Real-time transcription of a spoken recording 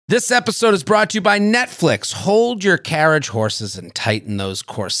This episode is brought to you by Netflix. Hold your carriage horses and tighten those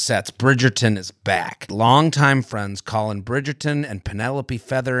corsets. Bridgerton is back. Longtime friends Colin Bridgerton and Penelope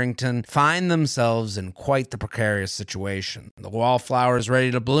Featherington find themselves in quite the precarious situation. The wallflower is ready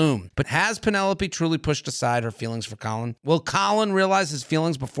to bloom. But has Penelope truly pushed aside her feelings for Colin? Will Colin realize his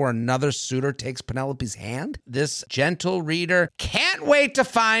feelings before another suitor takes Penelope's hand? This gentle reader can't wait to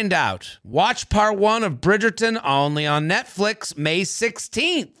find out. Watch part 1 of Bridgerton only on Netflix May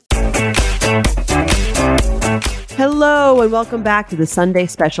 16th. Hello and welcome back to the Sunday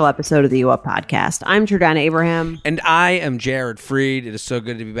special episode of the U Up Podcast. I'm Jordana Abraham. And I am Jared Freed. It is so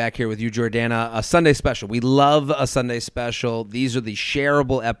good to be back here with you, Jordana. A Sunday special. We love a Sunday special. These are the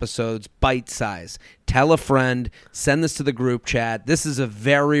shareable episodes, bite size. Tell a friend. Send this to the group chat. This is a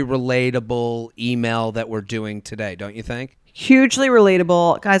very relatable email that we're doing today, don't you think? Hugely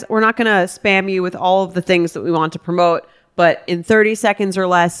relatable. Guys, we're not going to spam you with all of the things that we want to promote. But in 30 seconds or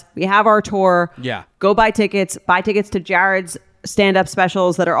less, we have our tour. Yeah. Go buy tickets. Buy tickets to Jared's stand-up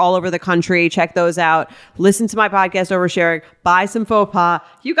specials that are all over the country. Check those out. Listen to my podcast, Oversharing. Buy some faux pas.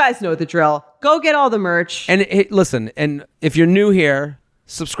 You guys know the drill. Go get all the merch. And listen, and if you're new here,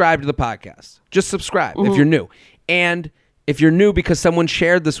 subscribe to the podcast. Just subscribe if you're new. And if you're new because someone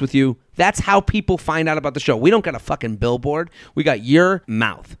shared this with you, that's how people find out about the show. We don't got a fucking billboard. We got your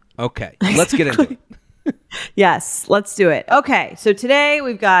mouth. Okay, let's get into it. Yes, let's do it. Okay, so today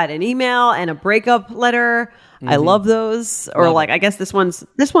we've got an email and a breakup letter. I love those. Or I guess this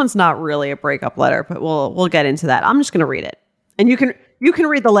one's not really a breakup letter, but we'll get into that. I'm just going to read it. And you can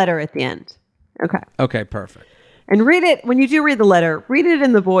read the letter at the end. Okay. Okay, perfect. And read it when you do read the letter, read it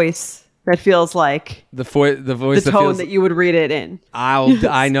in the voice that feels like the voice the tone that you would read it in.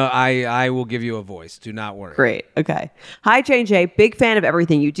 I will give you a voice. Do not worry. Great. Okay. Hi, J&J. Big fan of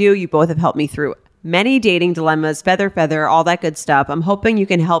everything you do. You both have helped me through many dating dilemmas, feather, all that good stuff. I'm hoping you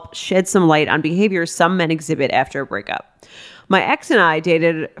can help shed some light on behaviors some men exhibit after a breakup. My ex and I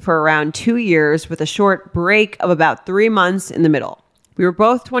dated for around 2 years with a short break of about 3 months in the middle. We were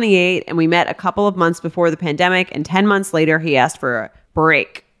both 28 and we met a couple of months before the pandemic, and 10 months later he asked for a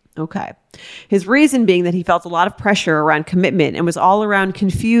break. Okay. His reason being that he felt a lot of pressure around commitment and was all around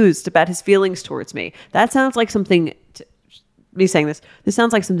confused about his feelings towards me. That sounds like something, me saying this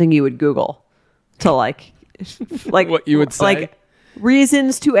sounds like something you would Google. To like what you would say, like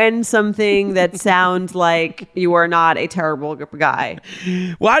reasons to end something that sound like you are not a terrible guy.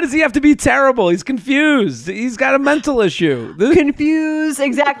 Why does he have to be terrible? He's confused. He's got a mental issue.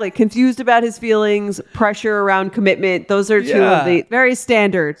 Confused about his feelings, pressure around commitment. Those are two of the very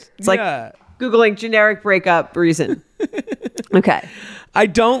standard. It's like Googling generic breakup reason. Okay. I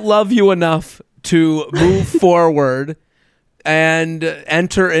don't love you enough to move forward and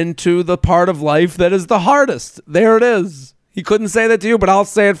enter into the part of life that is the hardest. There it is. He couldn't say that to you, but I'll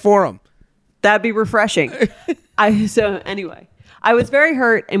say it for him. That'd be refreshing. Anyway, I was very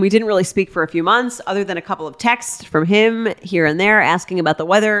hurt and we didn't really speak for a few months other than a couple of texts from him here and there asking about the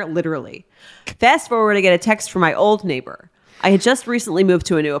weather, literally. Fast forward, I get a text from my old neighbor. I had just recently moved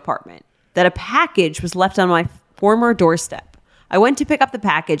to a new apartment. That a package was left on my former doorstep. I went to pick up the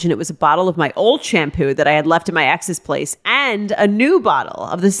package and it was a bottle of my old shampoo that I had left at my ex's place and a new bottle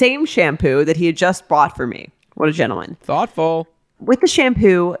of the same shampoo that he had just bought for me. What a gentleman. Thoughtful. With the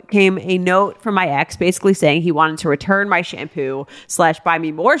shampoo came a note from my ex basically saying he wanted to return my shampoo / buy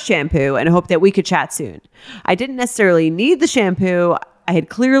me more shampoo and hope that we could chat soon. I didn't necessarily need the shampoo. I had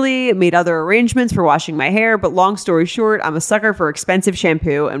clearly made other arrangements for washing my hair, but long story short, I'm a sucker for expensive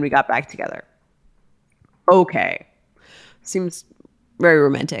shampoo and we got back together. Okay. Seems very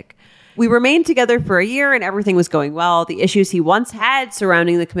romantic. We remained together for a year and everything was going well. The issues he once had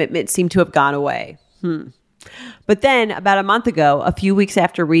surrounding the commitment seemed to have gone away. But then about a month ago, a few weeks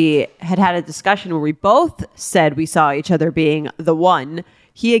after we had a discussion where we both said we saw each other being the one,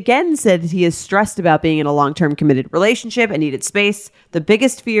 he again said he is stressed about being in a long-term committed relationship and needed space. The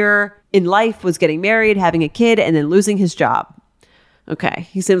biggest fear in life was getting married, having a kid, and then losing his job. Okay.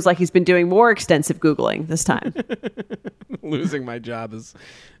 He seems like he's been doing more extensive Googling this time. Losing my job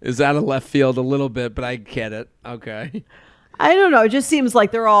is out of left field a little bit, but I get it. Okay. I don't know. It just seems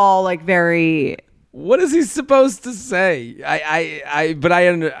like they're all like very... What is he supposed to say? I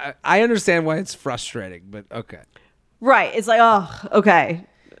understand why it's frustrating, but okay. Right. It's like, oh, okay.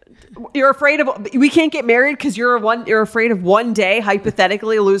 You're afraid of... We can't get married because you're afraid of one day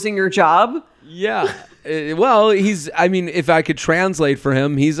hypothetically losing your job? Yeah. Well, if I could translate for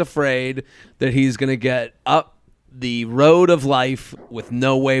him, he's afraid that he's going to get up the road of life with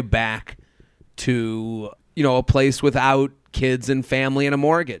no way back to, a place without kids and family and a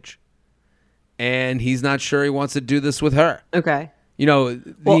mortgage. And he's not sure he wants to do this with her. Okay.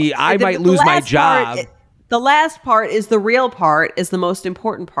 I might lose my job. The last part is the real part, is the most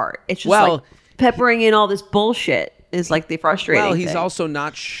important part. It's just like peppering in all this bullshit is like the frustrating Well, he's thing. also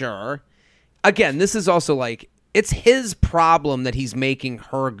not sure. Again, this is also like, it's his problem that he's making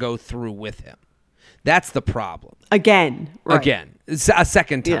her go through with him. That's the problem. Again. It's a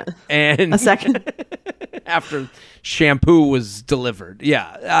second time. Yeah. And a second. after shampoo was delivered.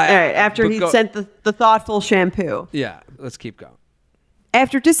 Yeah. All right, after he sent the thoughtful shampoo. Yeah, let's keep going.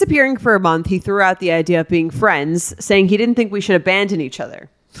 After disappearing for a month, he threw out the idea of being friends, saying he didn't think we should abandon each other.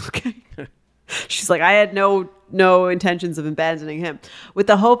 Okay. She's like, I had no intentions of abandoning him, with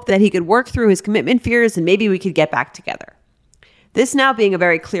the hope that he could work through his commitment fears and maybe we could get back together. This now being a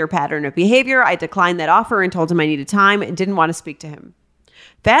very clear pattern of behavior, I declined that offer and told him I needed time and didn't want to speak to him.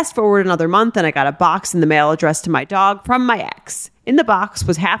 Fast forward another month and I got a box in the mail addressed to my dog from my ex. In the box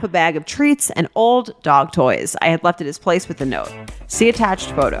was half a bag of treats and old dog toys I had left at his place with a note. See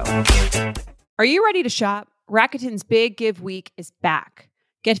attached photo. Are you ready to shop? Rakuten's Big Give Week is back.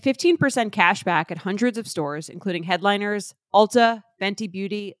 Get 15% cash back at hundreds of stores, including Headliners, Ulta, Fenty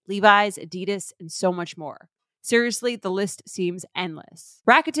Beauty, Levi's, Adidas, and so much more. Seriously, the list seems endless.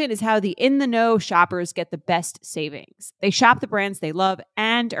 Rakuten is how the in-the-know shoppers get the best savings. They shop the brands they love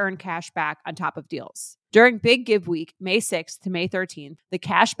and earn cash back on top of deals. During Big Give Week, May 6th to May 13th, the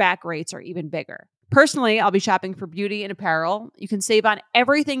cash back rates are even bigger. Personally, I'll be shopping for beauty and apparel. You can save on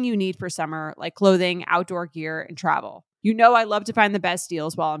everything you need for summer, like clothing, outdoor gear, and travel. You know I love to find the best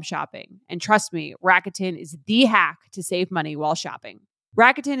deals while I'm shopping. And trust me, Rakuten is the hack to save money while shopping.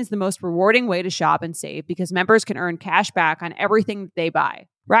 Rakuten is the most rewarding way to shop and save because members can earn cash back on everything they buy.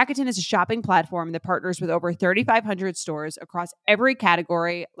 Rakuten is a shopping platform that partners with over 3,500 stores across every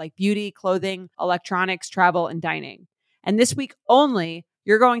category like beauty, clothing, electronics, travel, and dining. And this week only,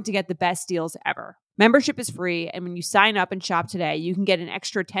 you're going to get the best deals ever. Membership is free, and when you sign up and shop today, you can get an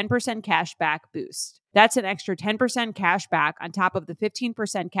extra 10% cash back boost. That's an extra 10% cash back on top of the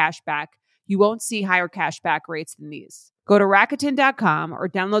 15% cash back. You won't see higher cash back rates than these. Go to Rakuten.com or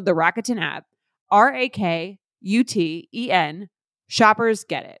download the Rakuten app. Rakuten. Shoppers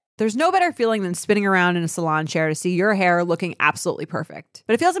get it. There's no better feeling than spinning around in a salon chair to see your hair looking absolutely perfect.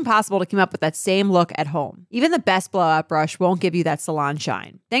 But it feels impossible to keep up with that same look at home. Even the best blowout brush won't give you that salon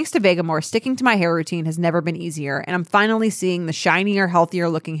shine. Thanks to Vegamour, sticking to my hair routine has never been easier, and I'm finally seeing the shinier, healthier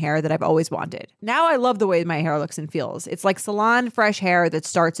looking hair that I've always wanted. Now I love the way my hair looks and feels. It's like salon fresh hair that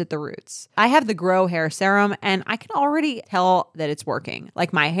starts at the roots. I have the Grow Hair Serum, and I can already tell that it's working.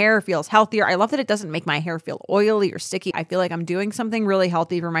 Like, my hair feels healthier. I love that it doesn't make my hair feel oily or sticky. I feel like I'm doing something really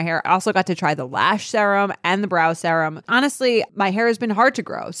healthy for my hair. I also got to try the lash serum and the brow serum. Honestly, my hair has been hard to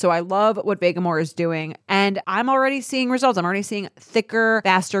grow, so I love what Vegamour is doing, and I'm already seeing results. I'm already seeing thicker,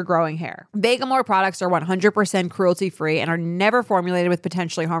 faster growing hair. Vegamour products are 100% cruelty-free and are never formulated with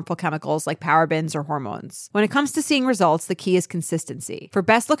potentially harmful chemicals like parabens or hormones. When it comes to seeing results, the key is consistency. For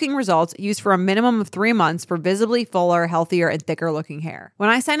best-looking results, use for a minimum of 3 months for visibly fuller, healthier, and thicker-looking hair. When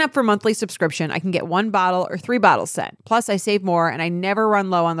I sign up for monthly subscription, I can get 1 bottle or 3 bottles sent. Plus, I save more, and I never run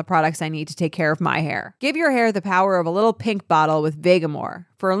low on the products I need to take care of my hair. Give your hair the power of a little pink bottle with Vegamour.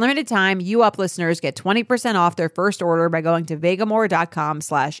 For a limited time, You Up listeners get 20% off their first order by going to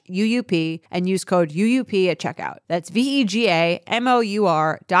vegamour.com/UUP and use code UUP at checkout. That's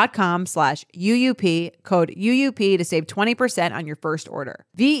VEGAMOUR.com/UUP, code UUP to save 20% on your first order.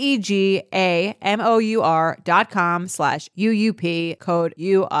 VEGAMOUR.com/UUP, code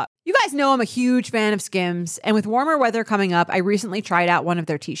UUP. You guys know I'm a huge fan of Skims, and with warmer weather coming up, I recently tried out one of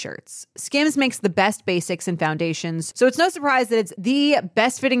their t-shirts. Skims makes the best basics and foundations, so it's no surprise that it's the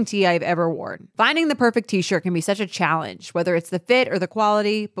best fitting tee I've ever worn. Finding the perfect t-shirt can be such a challenge, whether it's the fit or the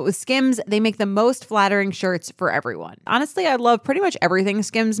quality, but with Skims, they make the most flattering shirts for everyone. Honestly, I love pretty much everything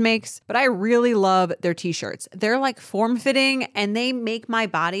Skims makes, but I really love their t-shirts. They're like form-fitting, and they make my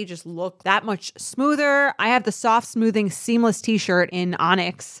body just look that much smoother. I have the soft, smoothing, seamless t-shirt in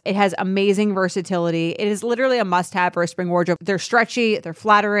Onyx. It has amazing versatility. It is literally a must-have for a spring wardrobe. They're stretchy, they're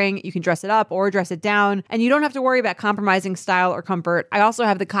flattering, you can dress it up or dress it down, and you don't have to worry about compromising style or comfort. I also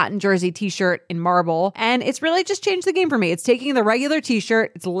have the cotton jersey t-shirt in marble, and it's really just changed the game for me. It's taking the regular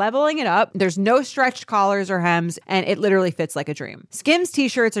t-shirt, it's leveling it up, there's no stretched collars or hems, and it literally fits like a dream. Skims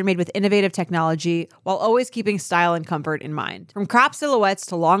t-shirts are made with innovative technology while always keeping style and comfort in mind. From crop silhouettes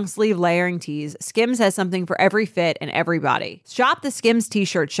to long sleeve layering tees, Skims has something for every fit and every body. Shop the Skims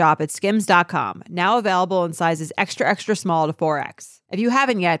t-shirt shop at skims.com, now available in sizes extra, extra small to 4X. If you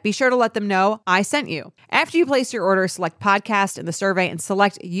haven't yet, be sure to let them know I sent you. After you place your order, select podcast in the survey and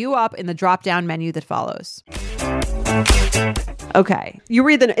select You Up in the drop-down menu that follows. Okay, you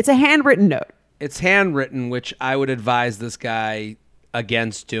read it's a handwritten note. It's handwritten, which I would advise this guy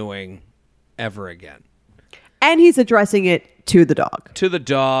against doing ever again. And he's addressing it to the dog. To the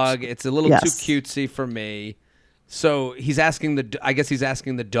dog. It's a little Yes. too cutesy for me. So he's asking I guess he's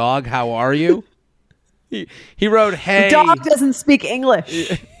asking the dog, how are you? He wrote, hey. The dog doesn't speak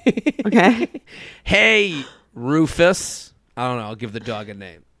English. Okay. Hey, Rufus. I don't know. I'll give the dog a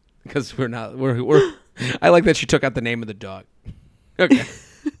name because we're I like that she took out the name of the dog. Okay.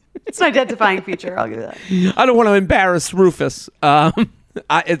 It's an identifying feature. I'll give that. I don't want to embarrass Rufus.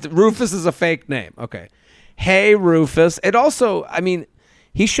 Rufus is a fake name. Okay. Hey, Rufus. It also, I mean,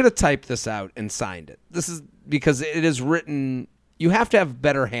 he should have typed this out and signed it. This is because it is written. You have to have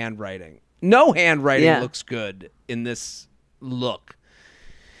better handwriting. No handwriting looks good in this look.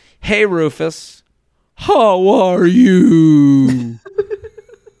 Hey, Rufus. How are you?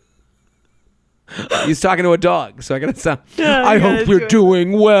 He's talking to a dog, so I gotta sound. I hope you're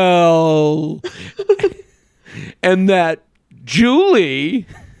doing well, and that Julie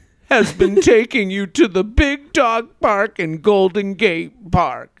has been taking you to the big dog park in Golden Gate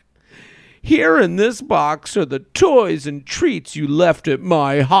Park. Here in this box are the toys and treats you left at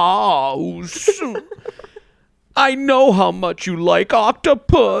my house. I know how much you like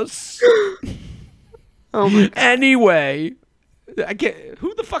octopus. Oh my God. Anyway,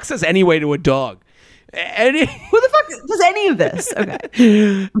 who the fuck says anyway to a dog? Who the fuck does any of this?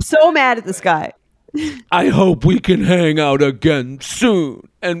 Okay. I'm so mad at this guy. I hope we can hang out again soon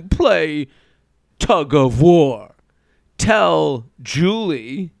and play tug of war. Tell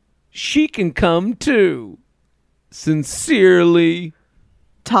Julie she can come too. Sincerely,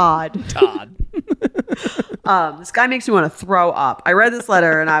 Todd. This guy makes me want to throw up. I read this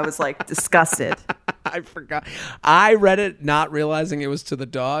letter and I was like disgusted. I forgot. I read it not realizing it was to the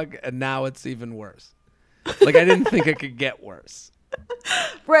dog, and now it's even worse. Like, I didn't think it could get worse.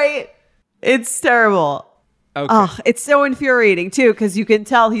 Right? It's terrible. Okay. Oh, it's so infuriating too, because you can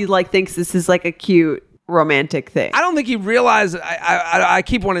tell he like thinks this is like a cute romantic thing. I don't think he realized. I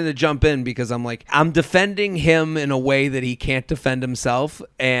keep wanting to jump in because I'm like, I'm defending him in a way that he can't defend himself,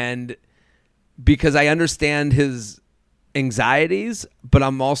 and because I understand his anxieties, but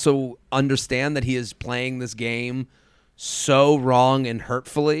I'm also understand that he is playing this game so wrong and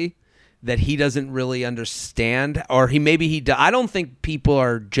hurtfully that he doesn't really understand, or I don't think people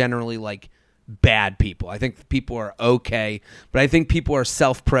are generally like bad people. I think people are okay, but I think people are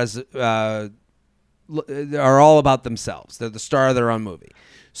are all about themselves. They're the star of their own movie.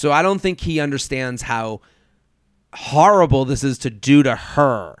 So I don't think he understands how horrible this is to do to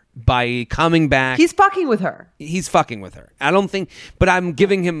her by coming back. He's fucking with her. He's fucking with her. I don't think, but I'm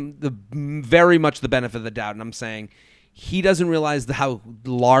giving him very much the benefit of the doubt, and I'm saying he doesn't realize how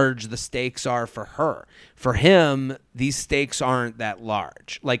large the stakes are for her. For him, these stakes aren't that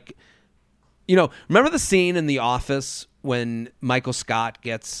large. Like, remember the scene in The Office when Michael Scott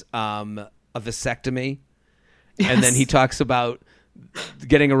gets a vasectomy? Yes. And then he talks about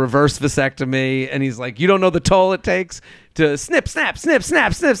getting a reverse vasectomy, and he's like, you don't know the toll it takes to snip, snap, snip,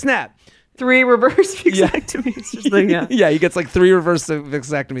 snap, snip, snap. 3 reverse vasectomies. Yeah, he gets like 3 reverse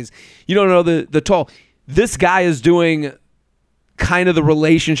vasectomies. You don't know the toll. This guy is doing kind of the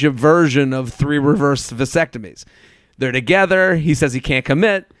relationship version of 3 reverse vasectomies. They're together. He says he can't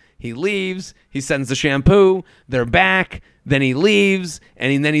commit. He leaves. He sends the shampoo. They're back. Then he leaves,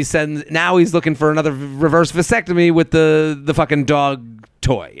 and then now he's looking for another reverse vasectomy with the fucking dog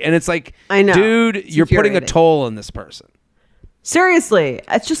toy. And it's like, I know, dude, you're putting a toll on this person. Seriously.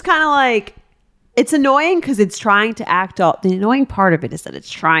 It's just kind of like, it's annoying because it's trying to act all, the annoying part of it is that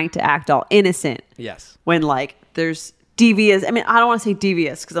it's trying to act all innocent. Yes. When like there's devious, I mean, I don't want to say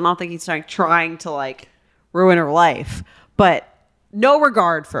devious because I don't think he's trying to like ruin her life, but no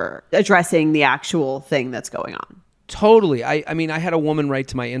regard for addressing the actual thing that's going on. Totally. I mean, I had a woman write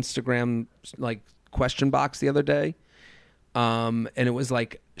to my Instagram like question box the other day. And it was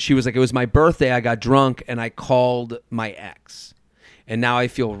like, she was like, it was my birthday. I got drunk and I called my ex. And now I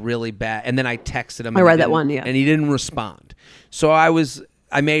feel really bad. And then I texted him. I read that one, yeah. And he didn't respond. So I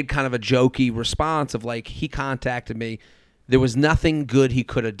made kind of a jokey response of like, he contacted me. There was nothing good he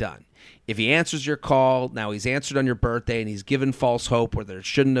could have done. If he answers your call, now he's answered on your birthday and he's given false hope where there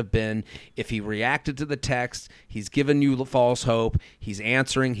shouldn't have been. If he reacted to the text, he's given you false hope. He's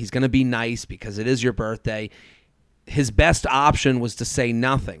answering. He's going to be nice because it is your birthday. His best option was to say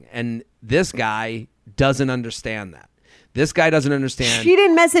nothing. And this guy doesn't understand that. This guy doesn't understand. She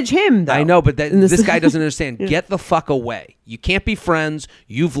didn't message him, though. I know, but this guy doesn't understand. Yeah. Get the fuck away. You can't be friends.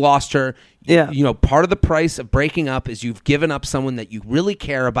 You've lost her. Yeah. You know, part of the price of breaking up is you've given up someone that you really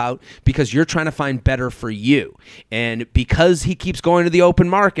care about because you're trying to find better for you. And because he keeps going to the open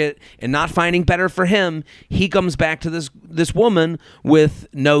market and not finding better for him, he comes back to this woman with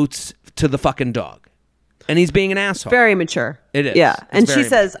notes to the fucking dog. And he's being an asshole. Very mature. It is. Yeah. And she mature.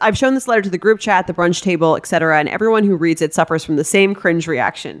 says, I've shown this letter to the group chat, the brunch table, etc., and everyone who reads it suffers from the same cringe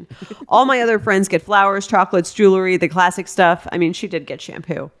reaction. All my other friends get flowers, chocolates, jewelry, the classic stuff. I mean, she did get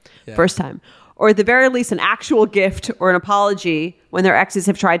shampoo first time. Or at the very least, an actual gift or an apology when their exes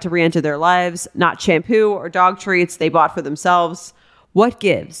have tried to re-enter their lives, not shampoo or dog treats they bought for themselves. What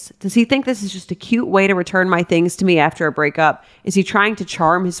gives? Does he think this is just a cute way to return my things to me after a breakup? Is he trying to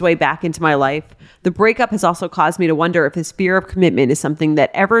charm his way back into my life? The breakup has also caused me to wonder if his fear of commitment is something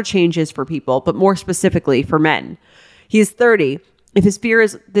that ever changes for people, but more specifically for men. He is 30. If his fear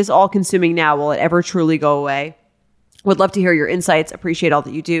is this all-consuming now, will it ever truly go away? Would love to hear your insights. Appreciate all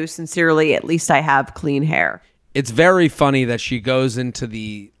that you do. Sincerely, at least I have clean hair. It's very funny that she goes into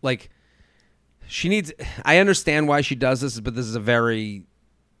the, like... I understand why she does this, but this is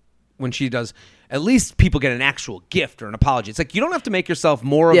when she does, at least people get an actual gift or an apology. It's like, you don't have to make yourself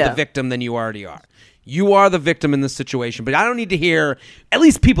more of the victim than you already are. You are the victim in this situation, but I don't need to hear, at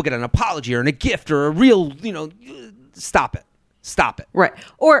least people get an apology or a gift or a real, stop it. Stop it. Right.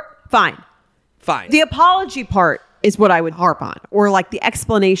 Or fine. The apology part is what I would harp on, or like the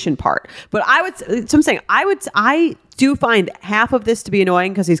explanation part. But so I'm saying, I do find half of this to be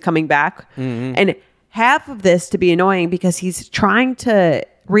annoying because he's coming back, and half of this to be annoying because he's trying to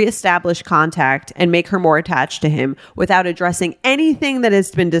reestablish contact and make her more attached to him without addressing anything that has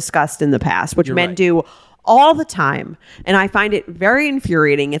been discussed in the past, which men do all the time. And I find it very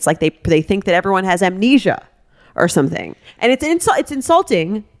infuriating. It's like they think that everyone has amnesia or something. And it's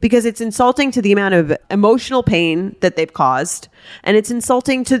insulting because it's insulting to the amount of emotional pain that they've caused. And it's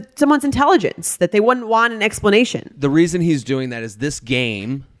insulting to someone's intelligence that they wouldn't want an explanation. The reason he's doing that is this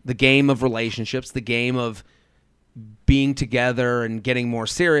game, the game of relationships, the game of being together and getting more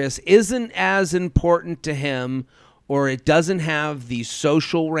serious, isn't as important to him, or it doesn't have the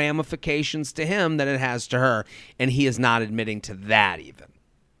social ramifications to him that it has to her. And he is not admitting to that even.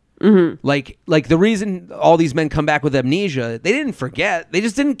 Mm-hmm. Like the reason all these men come back with amnesia, they didn't forget. They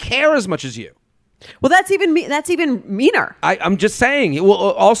just didn't care as much as you. Well, that's even meaner. I'm just saying. Well,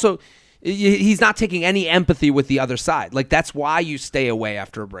 also, he's not taking any empathy with the other side. Like, that's why you stay away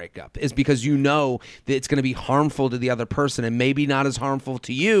after a breakup, is because you know that it's going to be harmful to the other person and maybe not as harmful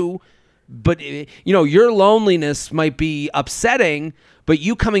to you. But, your loneliness might be upsetting, but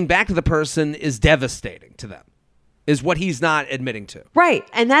you coming back to the person is devastating to them. Is what he's not admitting to. Right.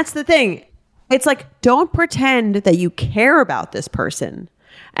 And that's the thing. It's like, don't pretend that you care about this person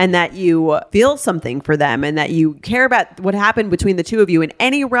and that you feel something for them and that you care about what happened between the two of you in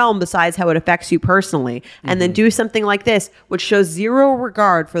any realm besides how it affects you personally. And then do something like this, which shows zero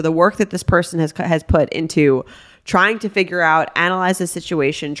regard for the work that this person has put into trying to figure out, analyze the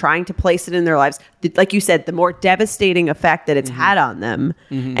situation, trying to place it in their lives. Like you said, the more devastating effect that it's had on them,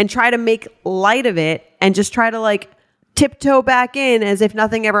 and try to make light of it and just try to tiptoe back in as if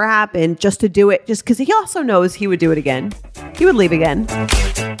nothing ever happened, just to do it, just because he also knows he would do it again. He would leave again.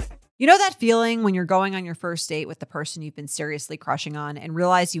 You know that feeling when you're going on your first date with the person you've been seriously crushing on and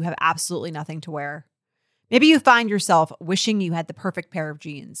realize you have absolutely nothing to wear? Maybe you find yourself wishing you had the perfect pair of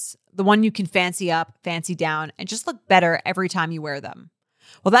jeans, the one you can fancy up, fancy down, and just look better every time you wear them.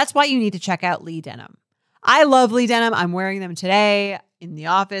 Well, that's why you need to check out Lee Denim. I love Lee Denim. I'm wearing them today in the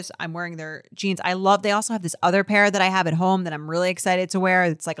office. I'm wearing their jeans. They also have this other pair that I have at home that I'm really excited to wear.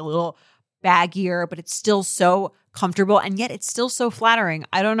 It's like a little baggier, but it's still so comfortable, and yet it's still so flattering.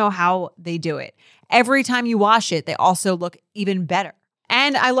 I don't know how they do it. Every time you wash it, they also look even better.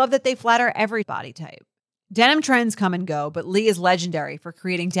 And I love that they flatter every body type. Denim trends come and go, but Lee is legendary for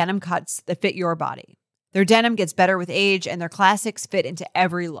creating denim cuts that fit your body. Their denim gets better with age, and their classics fit into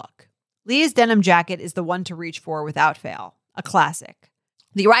every look. Lee's denim jacket is the one to reach for without fail, a classic.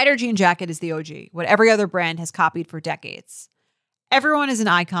 The Rider jean jacket is the OG, what every other brand has copied for decades. Everyone is an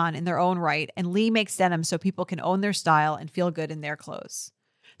icon in their own right, and Lee makes denim so people can own their style and feel good in their clothes.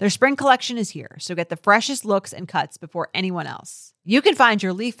 Their spring collection is here, so get the freshest looks and cuts before anyone else. You can find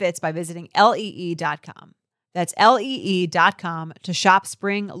your Lee fits by visiting lee.com. That's lee.com to shop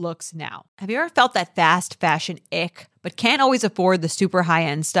spring looks now. Have you ever felt that fast fashion ick, but can't always afford the super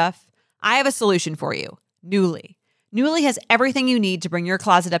high-end stuff? I have a solution for you. Nuuly. Nuuly has everything you need to bring your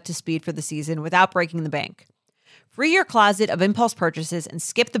closet up to speed for the season without breaking the bank. Free your closet of impulse purchases and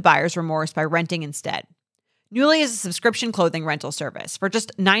skip the buyer's remorse by renting instead. Nuuly is a subscription clothing rental service. For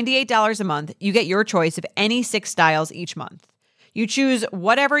just $98 a month, you get your choice of any 6 styles each month. You choose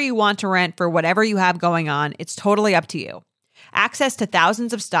whatever you want to rent for whatever you have going on. It's totally up to you. Access to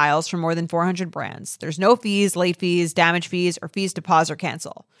thousands of styles from more than 400 brands. There's no fees, late fees, damage fees, or fees to pause or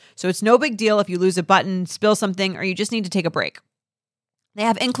cancel. So it's no big deal if you lose a button, spill something, or you just need to take a break. They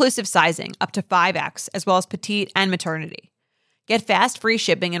have inclusive sizing, up to 5X, as well as petite and maternity. Get fast, free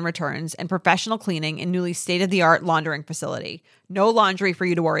shipping and returns and professional cleaning in Nuuly's state-of-the-art laundering facility. No laundry for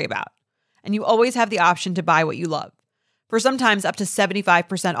you to worry about. And you always have the option to buy what you love, for sometimes up to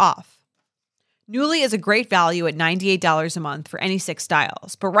 75% off. Nuuly is a great value at $98 a month for any 6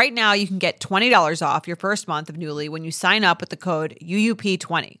 styles. But right now, you can get $20 off your first month of Nuuly when you sign up with the code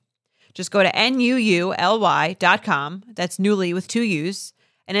UUP20. Just go to NUULY.com, that's Nuuly with 2 U's,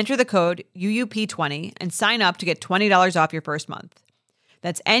 and enter the code UUP20 and sign up to get $20 off your first month.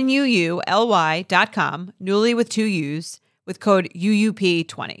 That's NUULY.com, Nuuly with 2 U's, with code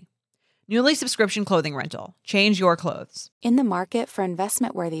UUP20. Nuuly subscription clothing rental. Change your clothes. In the market for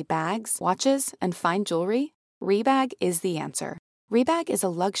investment-worthy bags, watches, and fine jewelry, Rebag is the answer. Rebag is a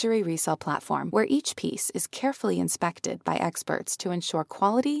luxury resale platform where each piece is carefully inspected by experts to ensure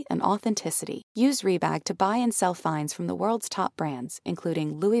quality and authenticity. Use Rebag to buy and sell finds from the world's top brands,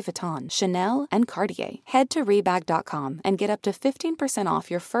 including Louis Vuitton, Chanel, and Cartier. Head to Rebag.com and get up to 15%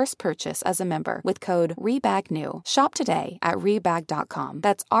 off your first purchase as a member with code REBAGNEW. Shop today at Rebag.com.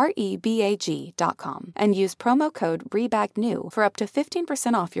 That's REBAG.com. And use promo code REBAGNEW for up to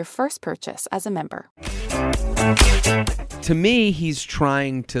 15% off your first purchase as a member. To me, he's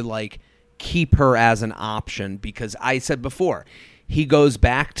trying to like keep her as an option because I said before, he goes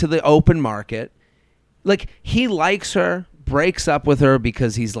back to the open market. Like, he likes her, breaks up with her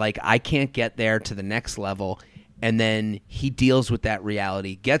because he's like, I can't get there to the next level. And then he deals with that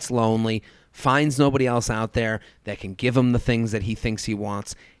reality, gets lonely, finds nobody else out there that can give him the things that he thinks he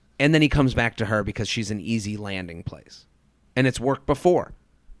wants. And then he comes back to her because she's an easy landing place. And it's worked before.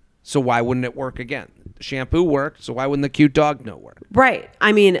 So why wouldn't it work again? The shampoo worked, so why wouldn't the cute dog note work? Right.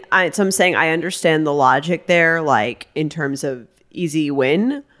 I mean, so I'm saying I understand the logic there, like in terms of easy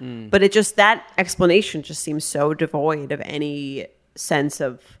win, but it just, that explanation just seems so devoid of any sense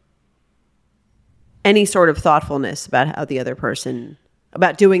of any sort of thoughtfulness about how the other person,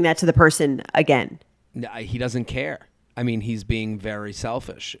 about doing that to the person again. No, he doesn't care. I mean, he's being very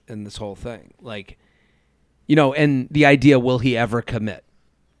selfish in this whole thing. Like, you know, and the idea, will he ever commit?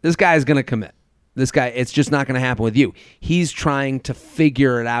 This guy is going to commit. This guy, it's just not going to happen with you. He's trying to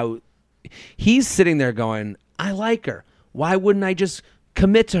figure it out. He's sitting there going, I like her. Why wouldn't I just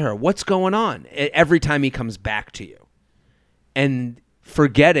commit to her? What's going on? Every time he comes back to you. And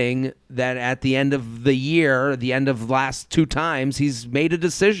forgetting that at the end of the year, the end of the last 2 times, he's made a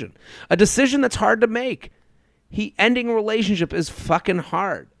decision that's hard to make. Ending a relationship is fucking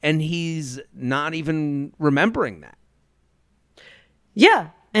hard. And he's not even remembering that. Yeah.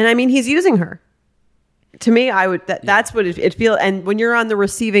 And I mean, he's using her. To me, that's what it feels. And when you're on the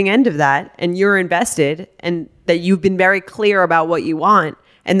receiving end of that and you're invested and that you've been very clear about what you want,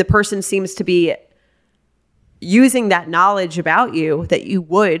 and the person seems to be using that knowledge about you that you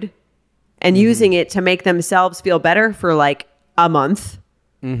would and using it to make themselves feel better for like a month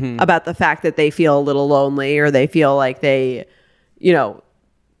about the fact that they feel a little lonely or they feel like they, you know,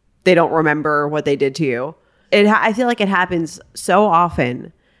 they don't remember what they did to you. I feel like it happens so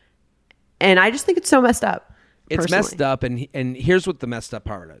often. And I just think it's so messed up. It's messed up. And here's what the messed up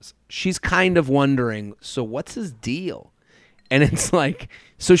part is. She's kind of wondering, so what's his deal? And it's like,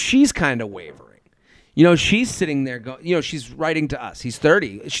 so she's kind of wavering. You know, she's sitting there going, you know, she's writing to us. He's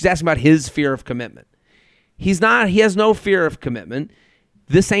 30. She's asking about his fear of commitment. He has no fear of commitment.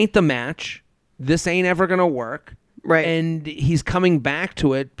 This ain't the match. This ain't ever going to work. Right. And he's coming back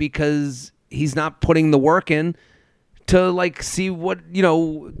to it because he's not putting the work in to like see what, you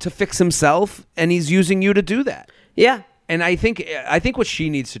know, to fix himself, and he's using you to do that. Yeah. And I think what she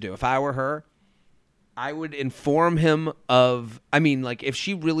needs to do, if I were her, I would inform him of, I mean, like, if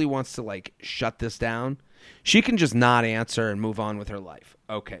she really wants to like shut this down, she can just not answer and move on with her life.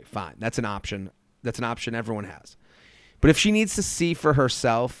 Okay, fine. That's an option. That's an option everyone has. But if she needs to see for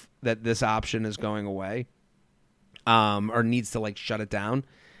herself that this option is going away, or needs to like shut it down,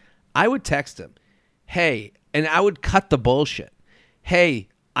 I would text him, hey, and I would cut the bullshit. Hey,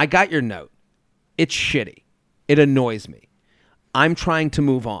 I got your note. It's shitty. It annoys me. I'm trying to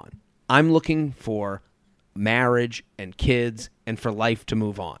move on. I'm looking for marriage and kids and for life to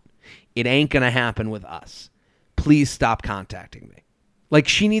move on. It ain't going to happen with us. Please stop contacting me. Like,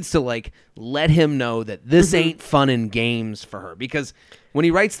 she needs to, like, let him know that this ain't fun and games for her. Because when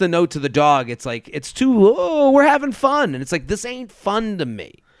he writes the note to the dog, it's like, we're having fun. And it's like, this ain't fun to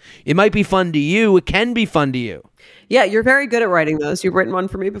me. It might be fun to you. It can be fun to you. Yeah, you're very good at writing those. You've written one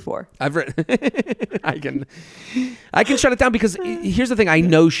for me before. I've written. I can shut it down because here's the thing. I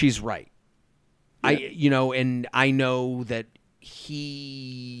know she's right. Yeah. And I know that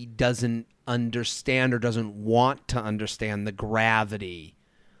he doesn't understand or doesn't want to understand the gravity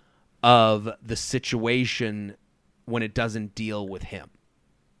of the situation when it doesn't deal with him.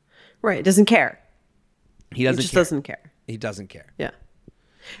 Right. Doesn't care. He doesn't just care. doesn't care. He doesn't care. Yeah.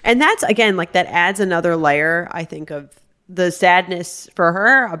 And that's, again, like that adds another layer, I think, of the sadness for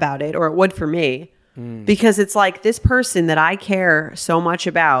her about it, or it would for me, because it's like this person that I care so much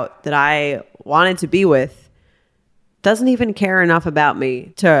about, that I wanted to be with, doesn't even care enough about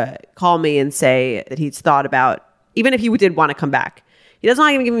me to call me and say that he's thought about, even if he did want to come back. He doesn't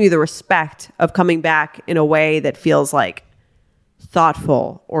even give me the respect of coming back in a way that feels like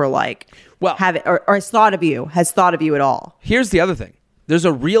thoughtful or like have it, or has thought of you at all. Here's the other thing. There's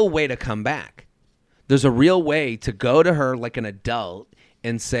a real way to come back. There's a real way to go to her like an adult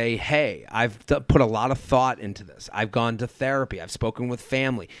and say, hey, I've put a lot of thought into this. I've gone to therapy. I've spoken with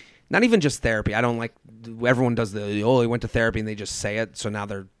family. Not even just therapy. I don't like, everyone does they went to therapy and they just say it. So now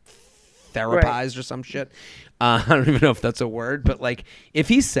they're therapized or some shit. I don't even know if that's a word. But like, if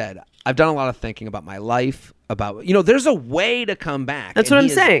he said, I've done a lot of thinking about my life, about, there's a way to come back. That's what I'm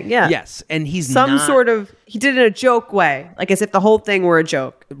saying. Yeah. Yes. And he's he did it in a joke way, like as if the whole thing were a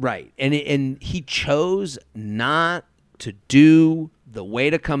joke. Right. And he chose not to do the way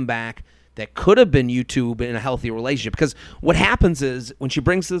to come back that could have been you two in a healthy relationship. Because what happens is when she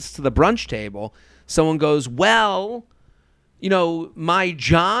brings this to the brunch table, someone goes, well, my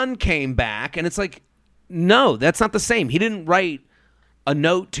John came back. And it's like, no, that's not the same. He didn't write a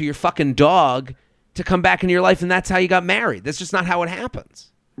note to your fucking dog to come back into your life, and that's how you got married. That's just not how it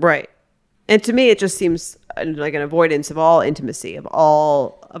happens. Right. And to me, it just seems like an avoidance of all intimacy, of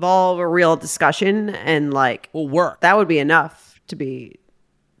all a real discussion, and like, work. That would be enough to be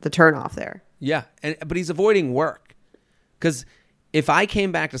the turnoff there. Yeah, but he's avoiding work. Because if I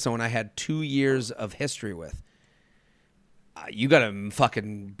came back to someone I had 2 years of history with, you got to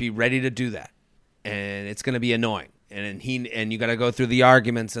fucking be ready to do that. And it's going to be annoying. And you got to go through the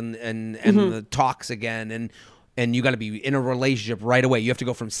arguments and the talks again, and you got to be in a relationship right away. You have to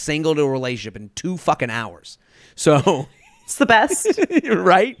go from single to a relationship in 2 fucking hours. So it's the best,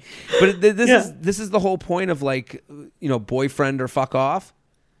 right? But this is the whole point of like, boyfriend or fuck off.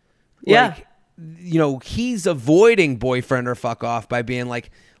 Like, he's avoiding boyfriend or fuck off by being like,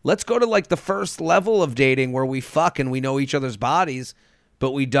 let's go to like the first level of dating where we fuck and we know each other's bodies,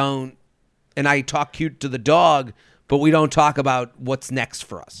 but we don't. And I talk cute to the dog, but we don't talk about what's next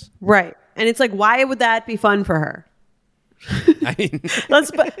for us. Right. And it's like, why would that be fun for her? I mean,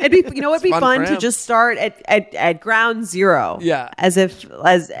 it'd be fun to just start at ground zero. Yeah. As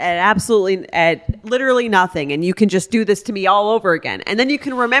literally nothing. And you can just do this to me all over again. And then you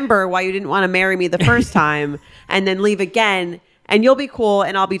can remember why you didn't want to marry me the first time and then leave again. And you'll be cool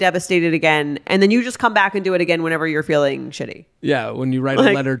and I'll be devastated again. And then you just come back and do it again whenever you're feeling shitty. Yeah. When you write a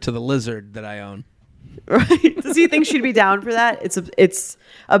letter to the lizard that I own. Right. Does he think she'd be down for that? It's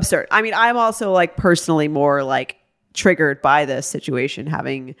absurd. I mean, I'm also like personally more like triggered by this situation,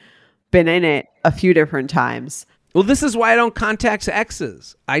 having been in it a few different times. Well, this is why I don't contact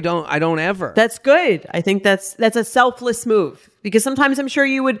exes. I don't ever. That's good. I think that's a selfless move, because sometimes I'm sure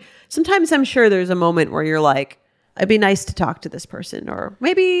there's a moment where you're like, it'd be nice to talk to this person, or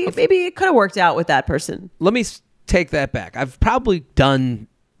maybe it could have worked out with that person. Let me take that back. I've probably done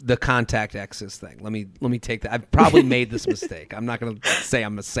the contact exes thing. Let me take that. I've probably made this mistake. I'm not going to say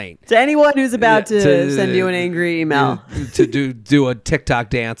I'm a saint. To anyone who's about to send you an angry email. To do a TikTok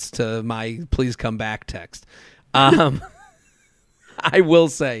dance to my please come back text. I will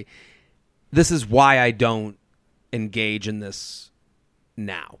say this is why I don't engage in this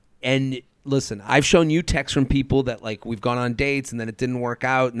now. And listen, I've shown you texts from people that like we've gone on dates and then it didn't work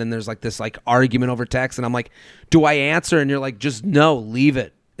out, and then there's like this like argument over text, and I'm like, do I answer? And you're like, just no, leave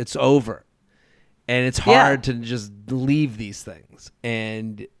it. It's over. And it's hard to just leave these things.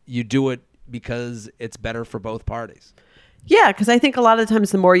 And you do it because it's better for both parties. Yeah, because I think a lot of the times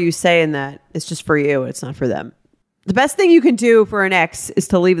the more you say in that, it's just for you, it's not for them. The best thing you can do for an ex is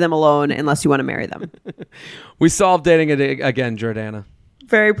to leave them alone unless you want to marry them. We solved dating again, Jordana.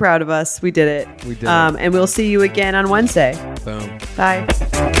 Very proud of us. We did it. We did it. And we'll see you again on Wednesday. Boom. Bye.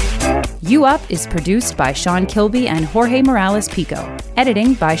 You Up is produced by Sean Kilby and Jorge Morales Pico.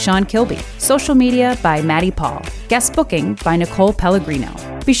 Editing by Sean Kilby. Social media by Maddie Paul. Guest booking by Nicole Pellegrino.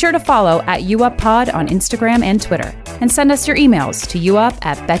 Be sure to follow at YouUpPod on Instagram and Twitter. And send us your emails to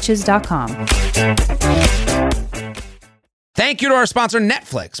youup@betches.com. Thank you to our sponsor,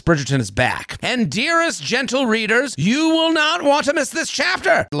 Netflix. Bridgerton is back. And dearest gentle readers, you will not want to miss this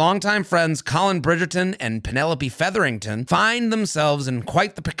chapter. Longtime friends Colin Bridgerton and Penelope Featherington find themselves in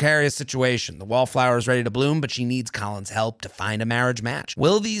quite the precarious situation. The wallflower is ready to bloom, but she needs Colin's help to find a marriage match.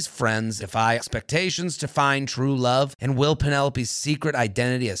 Will these friends defy expectations to find true love? And will Penelope's secret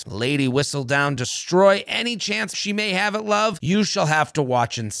identity as Lady Whistledown destroy any chance she may have at love? You shall have to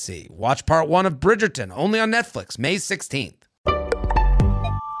watch and see. Watch part 1 of Bridgerton, only on Netflix, May 16th.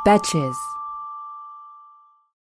 Betches.